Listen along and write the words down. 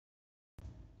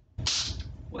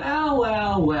Well,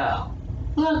 well, well.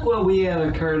 Look what we have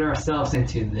occurred ourselves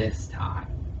into this time.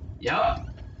 Yup.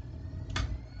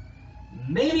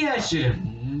 Maybe I should have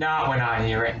not went on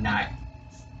here at night.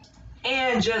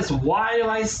 And just why do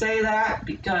I say that?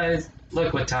 Because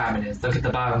look what time it is. Look at the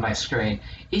bottom of my screen.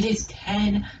 It is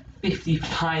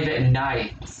 10:55 at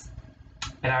night.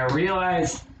 And I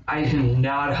realize I did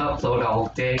not upload all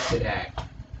day today.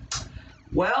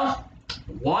 Well,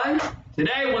 one,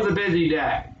 today was a busy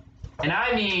day. And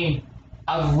I mean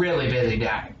a really busy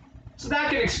day. So that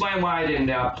can explain why I didn't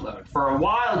upload. For a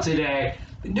while today,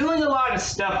 I've been doing a lot of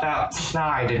stuff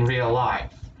outside in real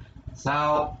life.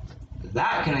 So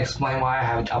that can explain why I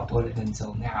haven't uploaded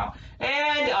until now.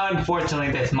 And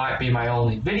unfortunately, this might be my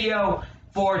only video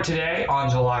for today on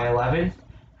July 11th.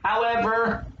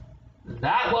 However,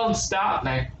 that won't stop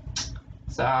me.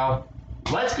 So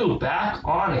let's go back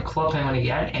on a Club Penguin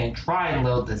again and try and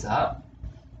load this up.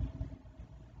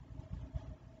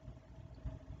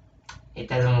 It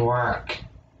doesn't work.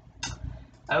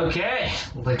 Okay,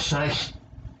 it looks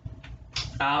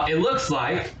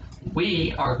like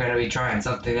we are going to be trying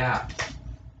something out.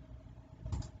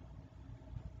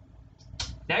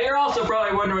 Now you're also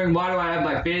probably wondering, why do I have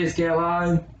my face cam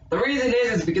on? The reason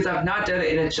is because I've not done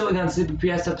it in a Chilling on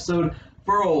CPPS episode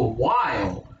for a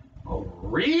while. A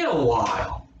real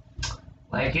while.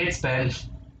 Like, it's been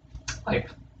like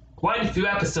quite a few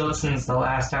episodes since the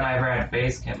last time I ever had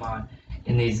face cam on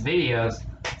in these videos.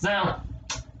 So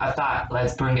I thought,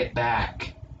 let's bring it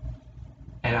back.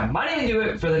 And I might even do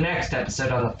it for the next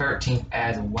episode on the 13th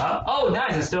as well. Oh,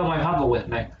 nice, I still have my Hubble with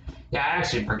me. Yeah, I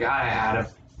actually forgot I had him.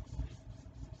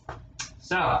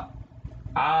 So,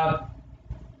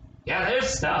 yeah, there's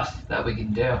stuff that we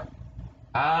can do.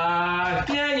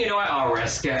 Yeah, you know what, I'll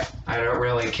risk it. I don't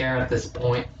really care at this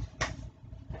point.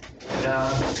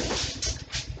 But,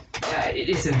 yeah, it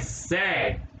is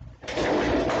insane.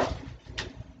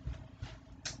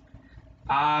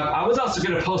 I was also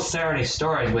going to post Saturday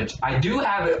Stories, which I do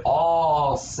have it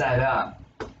all set up.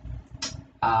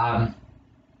 I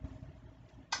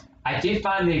did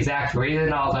find the exact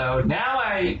reason, although now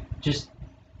it's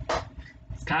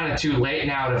kind of too late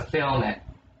now to film it.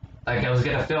 Like, I was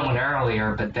going to film it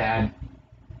earlier, but then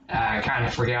I kind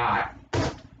of forgot.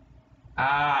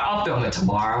 I'll film it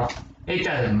tomorrow. It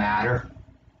doesn't matter.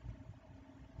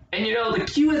 And you know, the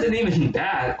queue isn't even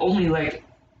bad. Only like,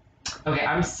 okay,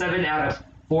 I'm 7 out of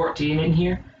 14 in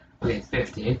here. Okay,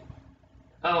 15.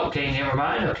 Oh, okay, never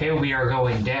mind. Okay, we are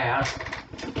going down.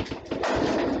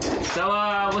 So,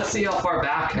 let's see how far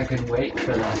back I can wait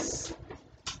for this.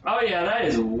 Oh yeah, that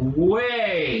is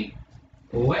way,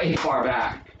 way far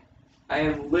back. I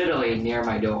am literally near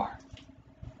my door.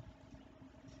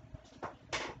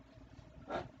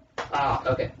 Oh,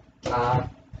 okay.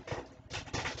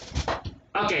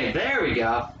 Okay, there we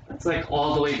go. That's like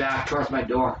all the way back towards my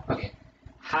door. Okay,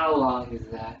 how long is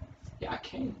that? Yeah, I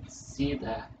can't even see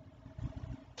that.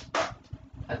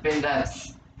 I think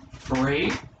that's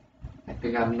 3. I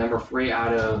think I'm number 3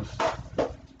 out of,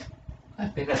 I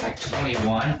think that's like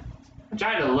 21. I'm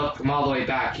trying to look from all the way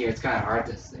back here. It's kind of hard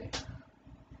to see.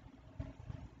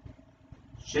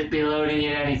 Should be loading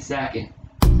in any second.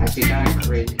 Actually, kind of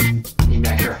crazy. Need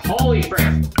back here. Holy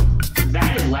frick!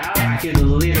 That is loud. I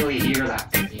can literally hear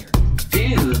that from here.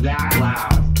 It is that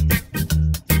loud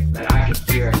that I can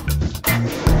hear it.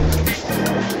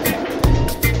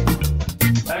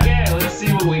 Okay, let's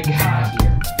see what we got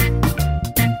here.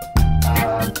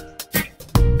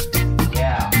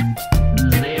 Yeah,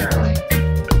 literally.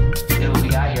 See what we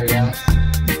got here, guys.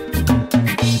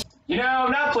 You know,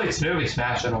 I've not played Snoopy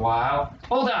Smash in a while.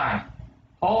 Hold on.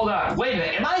 Wait a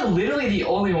minute. Am I literally the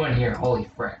only one here? Holy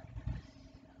frick.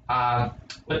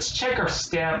 Let's check our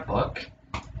stamp book.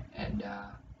 And,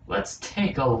 let's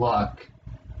take a look.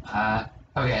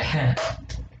 Okay.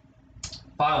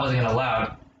 Thought I wasn't gonna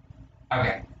load.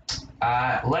 Okay.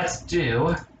 Let's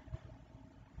do...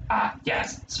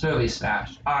 yes, Smoothie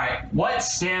Smash. Alright, what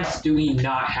stamps do we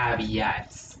not have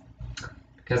yet?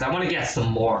 Because I want to get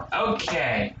some more.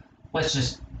 Okay. Let's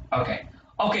just... Okay.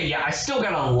 Okay, yeah, I still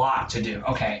got a lot to do.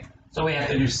 Okay. So we have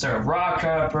to do Serve Rock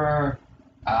Copper.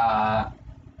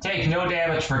 Take no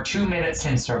damage for 2 minutes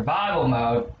in survival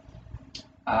mode.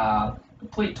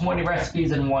 Complete 20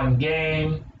 recipes in 1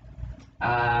 game.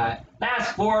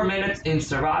 Last 4 minutes in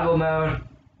survival mode.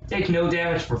 Take no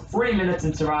damage for 3 minutes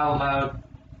in survival mode.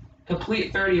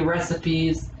 Complete 30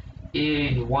 recipes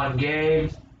in 1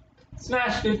 game.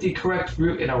 Smash 50 correct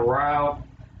fruit in a row.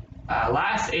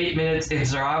 Last 8 minutes in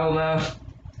survival mode.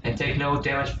 And take no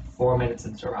damage for 4 minutes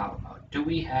in survival mode. Do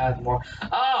we have more?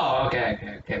 Oh,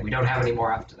 okay. We don't have any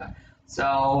more after that.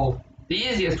 So, the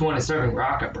easiest one is serving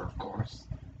rock upper, of course.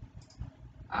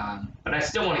 But I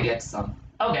still want to get some.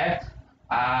 Okay.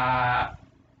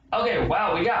 Okay,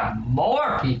 wow, we got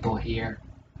more people here.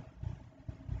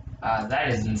 That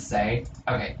is insane.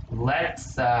 Okay,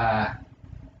 let's, oh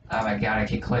my god, I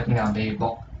keep clicking on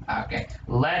people. Okay,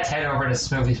 let's head over to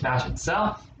Smoothie Smash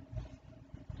itself.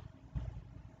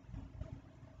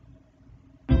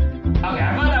 Okay,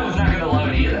 I thought that was not gonna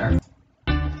load either.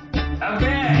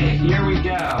 Okay, here we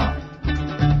go.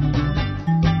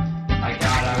 My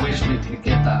god, I wish we could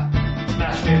get the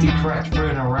Smash 50 correct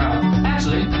fruit in a row.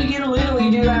 Actually, we can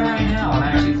literally do that right now. I'm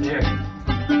actually serious.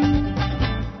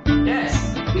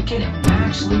 Yes, we can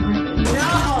actually bring it. No!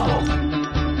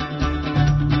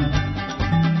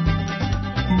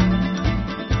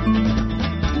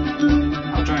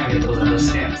 I'll try and get those other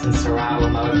stamps in survival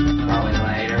mode probably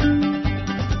later.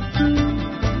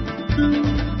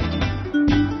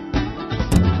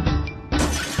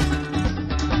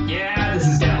 Yeah, this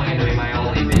is definitely gonna be my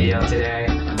only video today,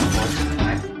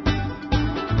 unfortunately.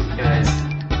 Because,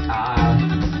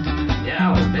 yeah,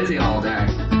 I was busy all day.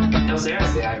 No,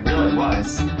 seriously, I really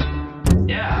was.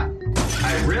 Yeah,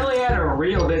 I really had a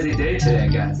real busy day today,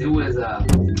 guys. It was,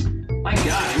 my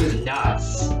god, it was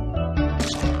nuts.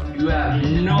 You have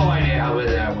no idea how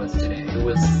busy I was today. It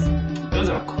was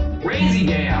a crazy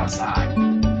day outside.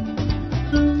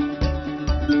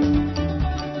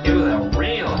 It was a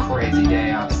real crazy day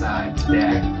outside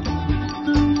today.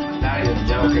 I'm not even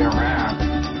joking around.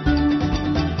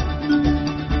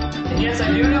 And yes,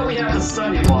 I do know we have the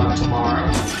Sunday vlog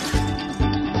tomorrow.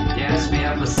 Yes, we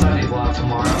have the Sunday vlog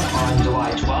tomorrow on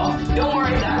July 12th. Don't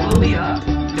worry, that will be up.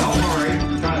 Don't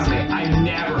worry. Trust me, I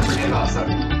never forget about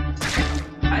Sunday.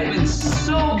 I've been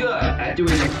so good at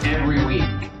doing them every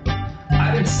week.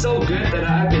 I've been so good that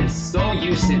I've been so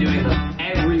used to doing them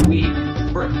every week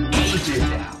for ages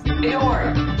now. And don't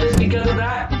worry, just because of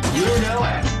that, you know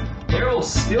it. There will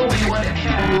still be one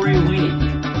every week.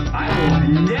 I will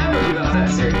never give up that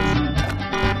series.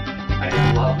 I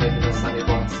just love making the Sunday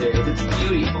vlog series. It's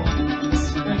beautiful.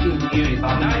 It's freaking beautiful.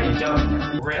 I'm not even joking.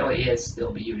 It really is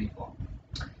still beautiful.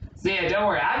 So yeah, don't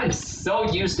worry. I've been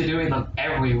so used to doing them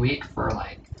every week for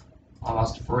like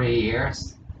almost 3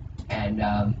 years. And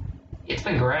it's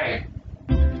been great.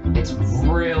 It's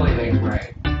really been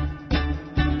great.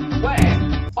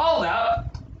 Wait, hold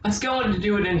up. Let's go and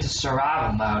do it into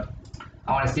survival mode.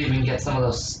 I want to see if we can get some of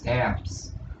those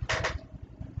stamps.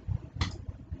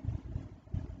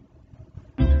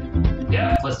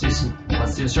 Yeah, let's do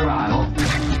survival.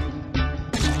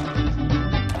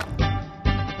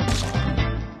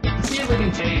 Let's see if we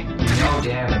can take no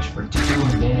damage for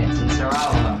 2 minutes in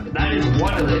survival mode. That is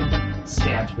one of the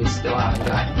stamps we still haven't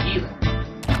gotten either.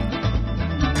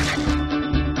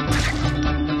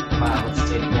 Come on, let's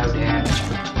take no damage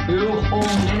for 2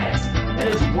 whole minutes. That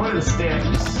is one of the stamps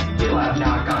we still have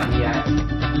not gotten yet.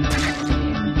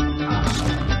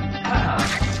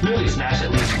 Smoothie Smash,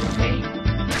 at least for me.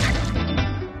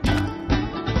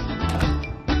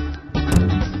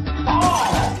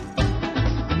 Oh!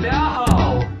 No!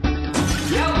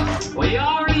 Yep, we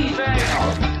already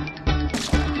failed.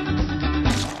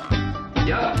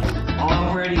 Yep,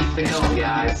 already failed,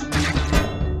 guys.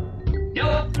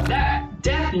 Yep, that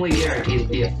definitely guarantees to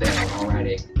be a fail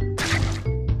already.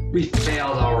 We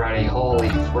failed already, holy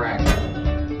frick.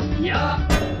 Yup,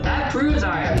 that proves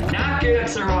I am not good at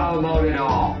survival mode at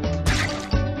all.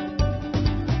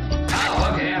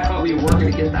 Oh, okay, I thought we were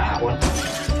gonna get that one.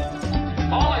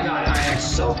 Oh my god, I am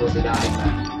so close to dying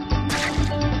now.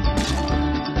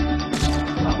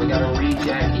 Well, we got a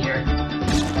regen here.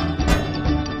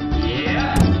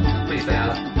 Yeah, we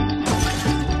failed.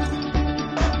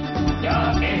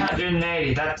 Yup,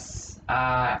 880, that's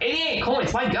 88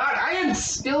 coins. My god, I am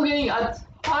still getting a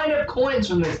ton of coins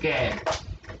from this game.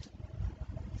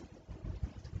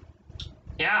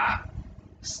 Yeah,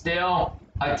 still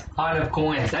a ton of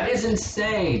coins. That is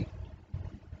insane.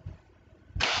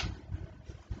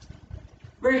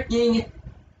 Freaking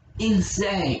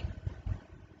insane.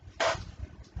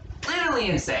 Literally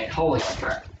insane. Holy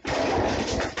crap.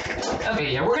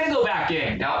 Okay, yeah, we're gonna go back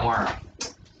in. Don't worry.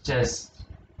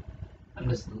 I'm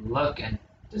just looking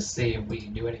to see if we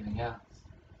can do anything else.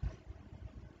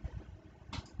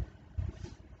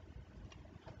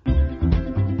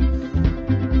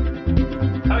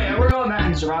 Oh yeah, we're going back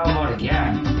in survival mode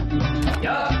again.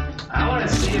 Yup, I want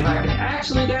to see if I can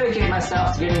actually dedicate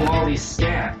myself to getting all these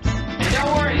stamps. And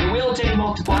don't worry, it will take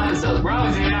multiple episodes. We're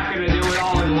obviously not going to do it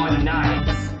all in one night.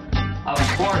 Of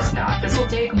course not. This will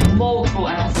take multiple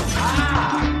episodes.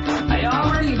 Ah! I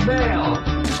already failed.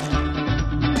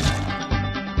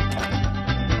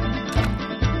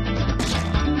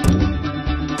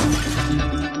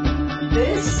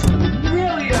 This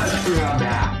really does prove I'm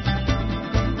bad.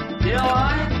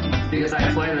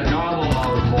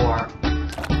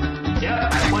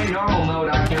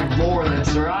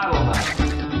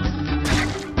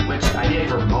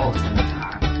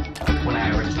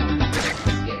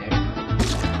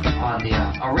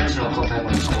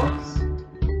 Penguin, of course.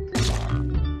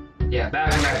 Yeah,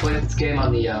 back when I played this game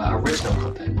on the original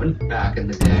Club Penguin, back in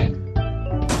the day.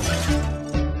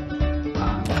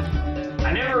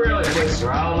 I never really played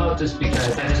survival mode just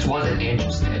because I just wasn't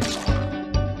interested.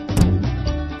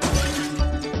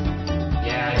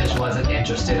 Yeah, I just wasn't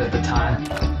interested at the time.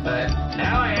 But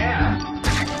now I am.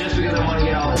 Just because I want to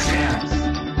get all the stamps.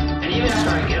 And even after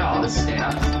I get all the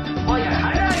stamps, oh my god,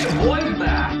 how did I avoid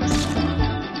that?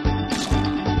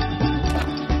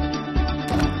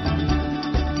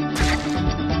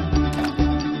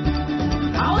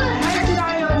 How the heck did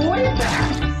I avoid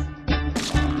that?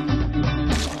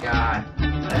 God,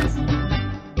 that is...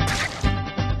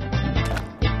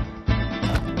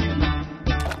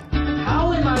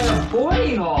 How am I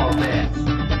avoiding all this?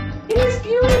 It is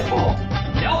beautiful!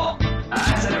 Nope,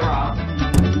 I said it wrong.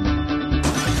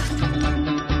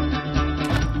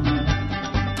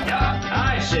 Yeah,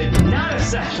 I should not have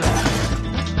said that.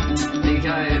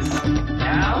 Because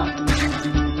now...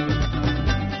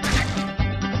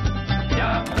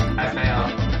 Yep, I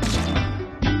failed.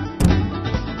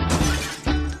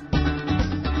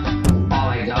 Oh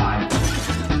my god.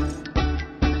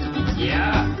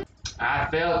 Yeah, I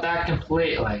failed that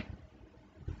completely.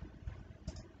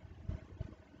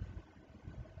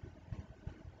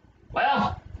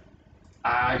 Well,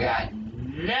 I got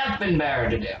nothing better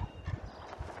to do.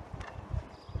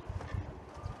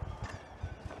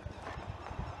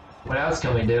 What else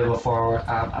can we do before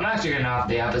I'm actually getting off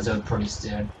the episode pretty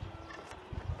soon.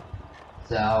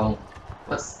 So,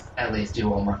 let's at least do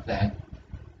one more thing.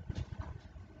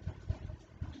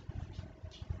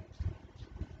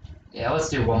 Yeah, let's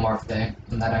do one more thing,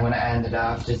 and then I'm gonna end it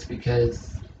off just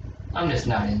because I'm just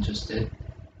not interested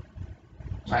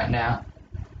right now.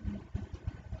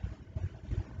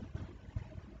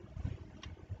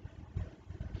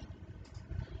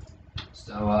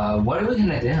 So, what are we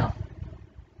gonna do?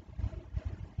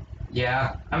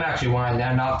 Yeah, I'm actually wanting to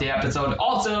end off the episode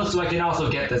also so I can also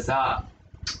get this up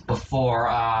before,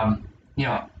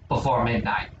 before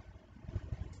midnight.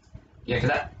 Yeah,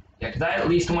 cause I at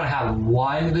least want to have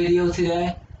one video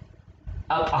today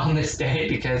up on this day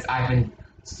because I've been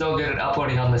so good at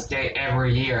uploading on this day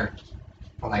every year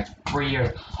for like 3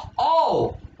 years.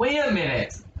 Oh, wait a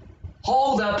minute.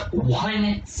 Hold up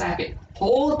 1 second.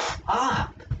 Hold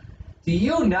up. Do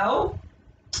you know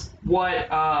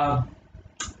what,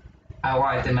 I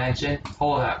wanted to mention?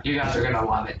 Hold up. You guys are gonna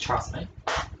love it. Trust me.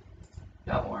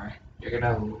 Don't worry. You're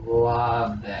gonna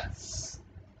love this.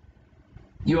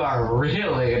 You are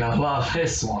really gonna love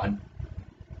this one.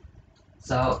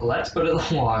 So let's go to the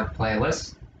vlog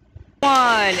playlist.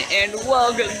 And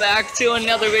welcome back to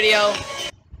another video.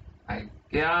 My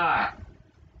god.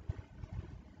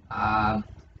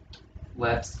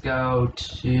 Let's go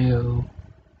to,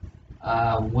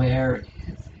 where is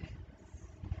it?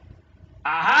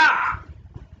 Aha!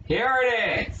 Here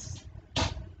it is!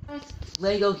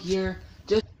 Lego here.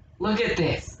 Just Look at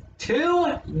this.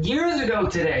 2 years ago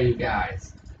today, you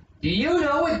guys. Do you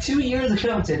know what 2 years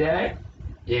ago today?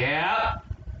 Yeah,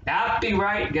 that'd be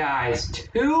right, guys.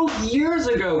 2 years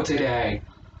ago today,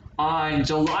 on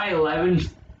July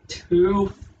 11th,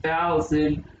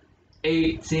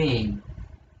 2018,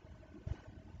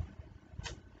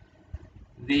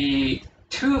 the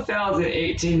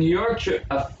 2018 New York trip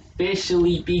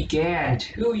officially began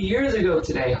 2 years ago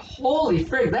today. Holy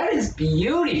frick, that is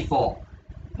beautiful.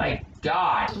 My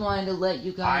god. just wanted to let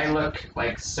you guys. I look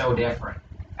like so different.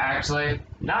 Actually,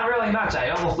 not really much. I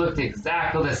almost looked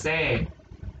exactly the same.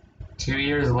 2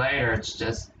 years later, it's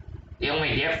just the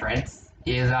only difference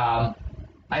is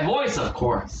my voice, of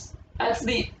course. That's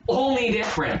the only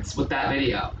difference with that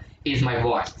video is my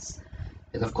voice.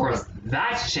 Because of course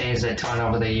that's changed a ton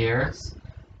over the years.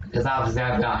 Because obviously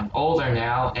I've gotten older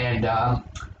now, and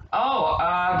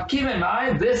keep in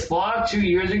mind this vlog 2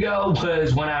 years ago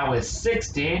was when I was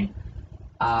 16.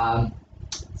 So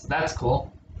that's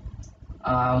cool.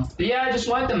 But yeah, I just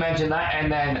wanted to mention that,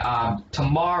 and then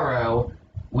tomorrow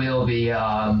will be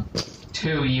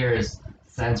 2 years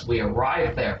since we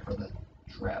arrived there for the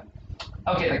trip.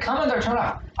 Okay, the comments are turned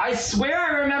off. I swear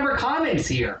I remember comments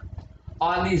here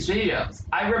on these videos.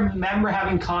 I remember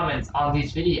having comments on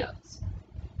these videos.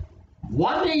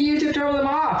 Why did YouTube turn them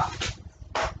off?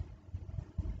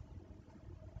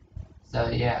 So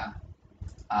yeah.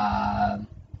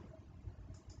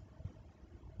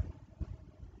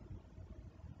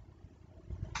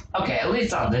 Okay, at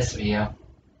least on this video.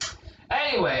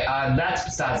 Anyway, that's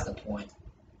besides the point.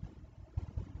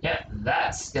 Yep,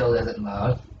 that still doesn't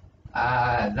load.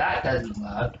 That doesn't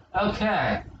load.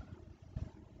 Okay.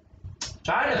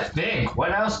 Trying to think,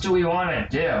 what else do we want to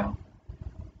do?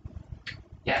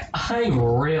 Yeah, I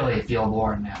really feel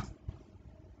bored now.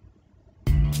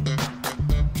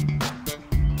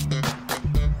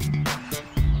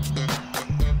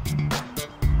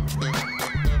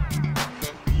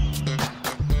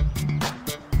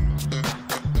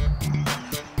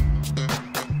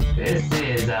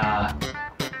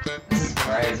 This is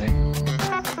crazy.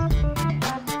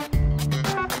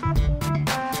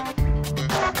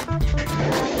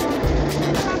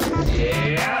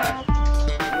 Yeah,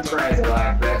 I'm crazy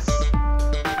like this.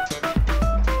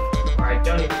 Or I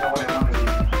don't even know what I want to do.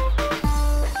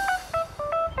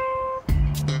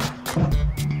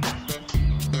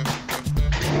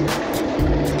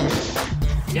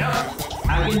 Yep,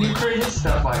 I can do crazy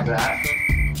stuff like that.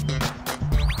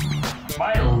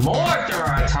 My lord, there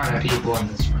are a ton of people in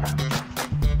this room.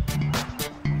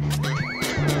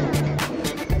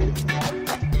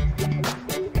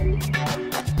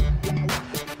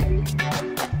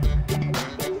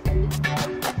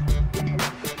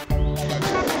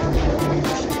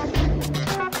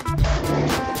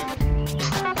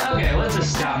 Okay, let's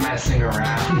just stop messing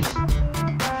around.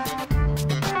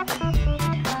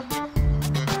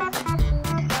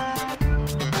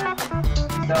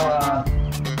 So,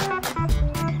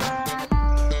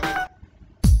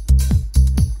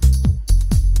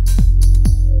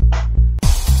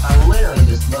 I'm literally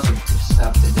just looking for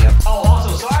stuff to do. Oh,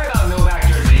 also, sorry about no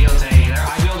backyard video today either.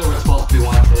 I know there was supposed to be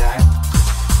one today.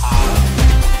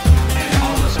 And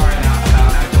also sorry about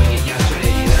not doing it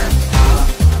yesterday either.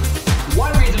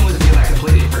 One reason was because I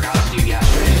completely forgot to do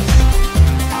yesterday's.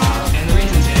 And the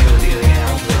reason today was because, again, I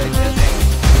was really busy.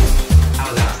 I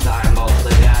was outside most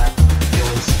of the day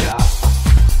doing stuff.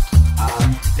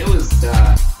 It was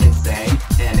insane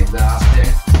and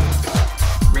exhausting.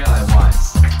 Really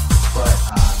was. But,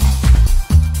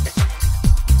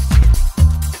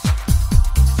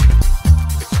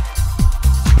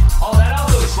 oh, that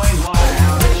also explains why I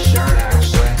have this shirt,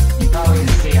 actually. You probably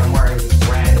can see I'm wearing this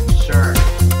random shirt.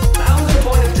 That was the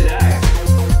point of today.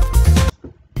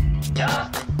 Yeah.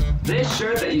 This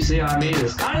shirt that you see on me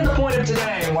is kind of the point of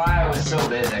today and why I was so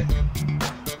busy.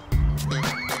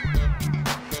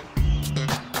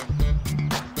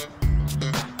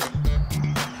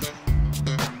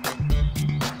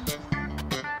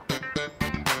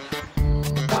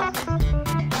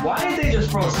 Why did they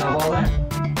just throw a snowball there?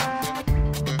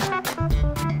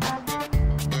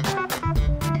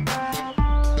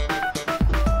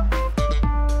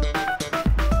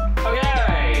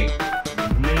 Okay.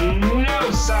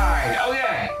 No sign.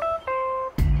 Okay.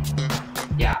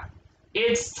 Yeah.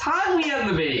 It's time we end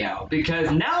the video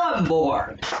because now I'm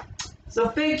bored. So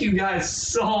thank you guys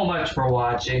so much for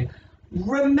watching.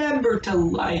 Remember to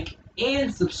like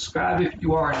and subscribe if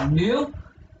you are new.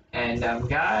 And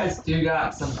guys, do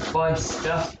got some fun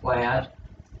stuff planned.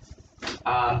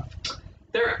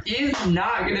 There is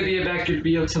not going to be a backyard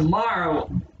video tomorrow,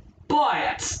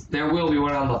 but there will be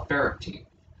one on the 13th.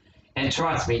 And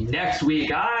trust me, next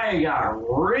week I got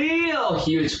real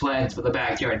huge plans for the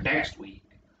backyard next week.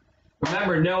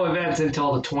 Remember, no events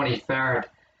until the 23rd,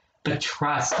 but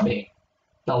trust me,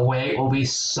 the wait will be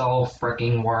so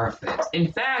freaking worth it.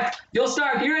 In fact, you'll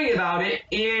start hearing about it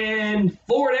in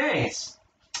 4 days.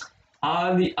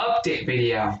 On the update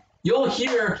video, you'll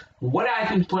hear what I've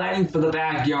been planning for the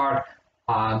backyard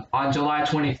on July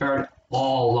 23rd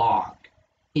all along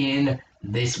in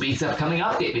this week's upcoming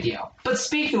update video. But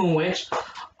speaking of which,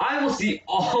 I will see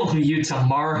all of you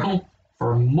tomorrow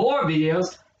for more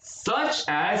videos such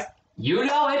as, you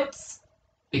know it,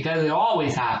 because it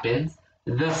always happens,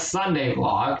 the Sunday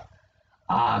vlog.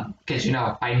 Because, you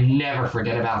know, I never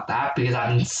forget about that because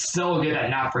I'm so good at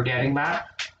not forgetting that.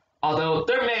 Although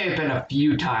there may have been a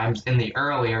few times in the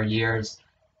earlier years,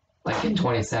 like in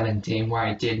 2017, where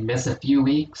I did miss a few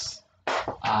weeks.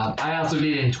 I also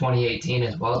did in 2018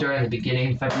 as well. During the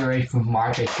beginning, February through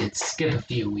March, I did skip a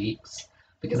few weeks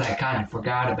because I kind of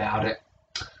forgot about it.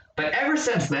 But ever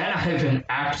since then, I've been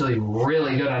actually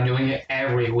really good on doing it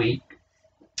every week.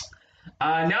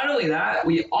 Not only that,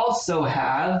 we also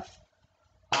have,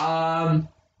 trying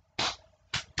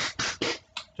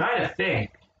to think.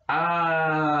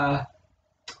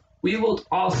 We will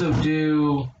also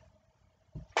do,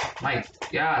 my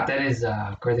god, that is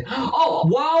crazy. Oh,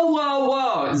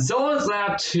 whoa, Zola's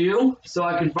Lab 2, so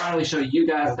I can finally show you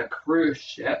guys the cruise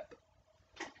ship.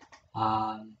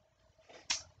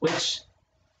 Which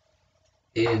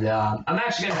is, I'm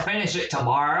actually gonna finish it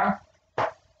tomorrow,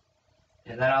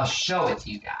 and then I'll show it to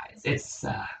you guys. It's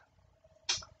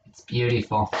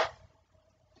beautiful.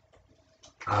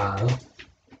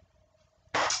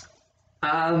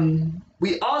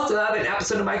 We also have an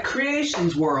episode of my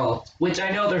Creations World, which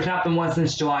I know there's not been one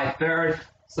since July 3rd,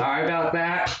 Sorry about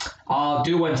that. I'll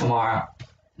do one tomorrow.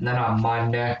 And then on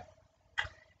Monday.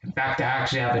 In fact, I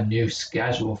actually have a new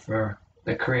schedule for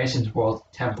the Creations World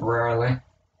temporarily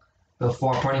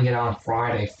before putting it on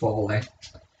Friday fully.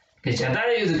 Because I thought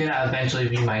it was going to eventually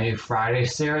be my new Friday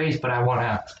series, but I want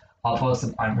to upload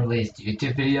some unreleased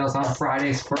YouTube videos on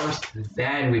Fridays first,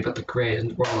 then we put the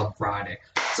Creations World on Friday.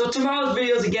 So tomorrow's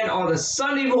videos again are the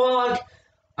Sunday vlog.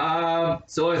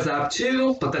 So it's up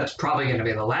two, but that's probably going to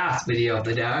be the last video of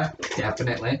the day,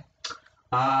 definitely.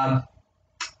 And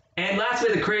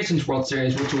lastly, the Creations World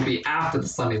series, which will be after the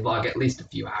Sunday vlog, at least a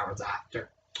few hours after.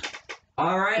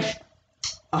 Alright.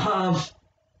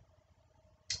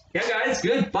 Yeah, guys,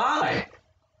 goodbye.